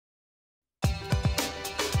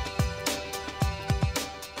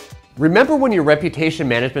Remember when your reputation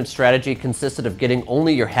management strategy consisted of getting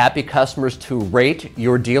only your happy customers to rate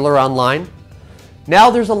your dealer online? Now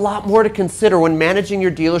there's a lot more to consider when managing your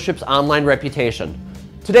dealership's online reputation.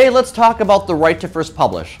 Today, let's talk about the right to first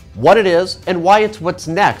publish, what it is, and why it's what's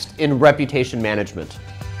next in reputation management.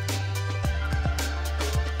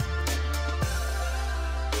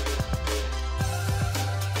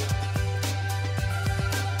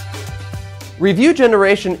 Review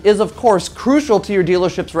generation is, of course, crucial to your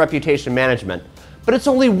dealership's reputation management, but it's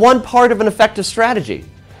only one part of an effective strategy.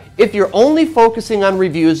 If you're only focusing on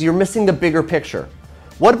reviews, you're missing the bigger picture.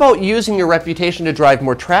 What about using your reputation to drive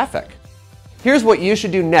more traffic? Here's what you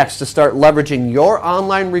should do next to start leveraging your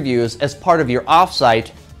online reviews as part of your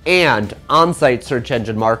off-site and on-site search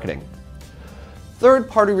engine marketing.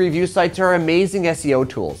 Third-party review sites are amazing SEO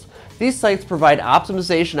tools. These sites provide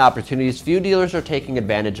optimization opportunities few dealers are taking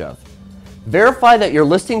advantage of. Verify that your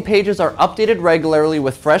listing pages are updated regularly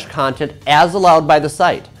with fresh content as allowed by the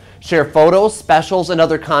site. Share photos, specials, and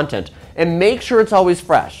other content, and make sure it's always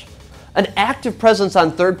fresh. An active presence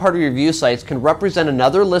on third-party review sites can represent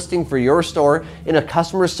another listing for your store in a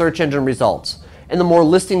customer's search engine results. And the more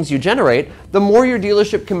listings you generate, the more your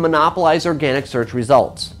dealership can monopolize organic search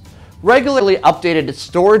results. Regularly updated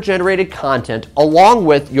store-generated content along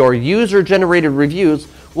with your user-generated reviews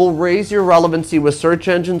will raise your relevancy with search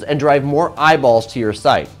engines and drive more eyeballs to your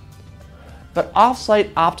site. But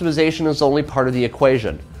off-site optimization is only part of the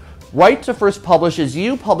equation. Right to first publish is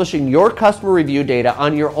you publishing your customer review data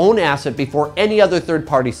on your own asset before any other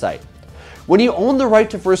third-party site. When you own the right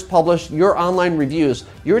to first publish your online reviews,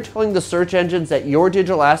 you're telling the search engines that your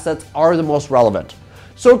digital assets are the most relevant.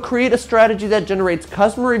 So create a strategy that generates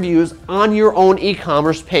customer reviews on your own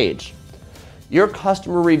e-commerce page. Your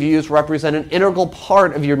customer reviews represent an integral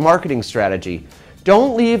part of your marketing strategy.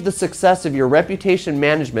 Don't leave the success of your reputation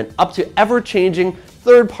management up to ever-changing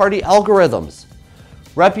third-party algorithms.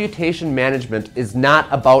 Reputation management is not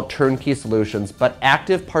about turnkey solutions, but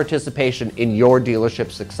active participation in your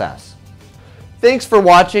dealership's success. Thanks for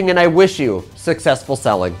watching, and I wish you successful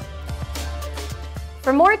selling.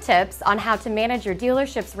 For more tips on how to manage your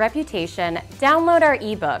dealership's reputation, download our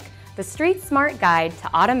ebook, The Street Smart Guide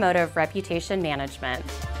to Automotive Reputation Management.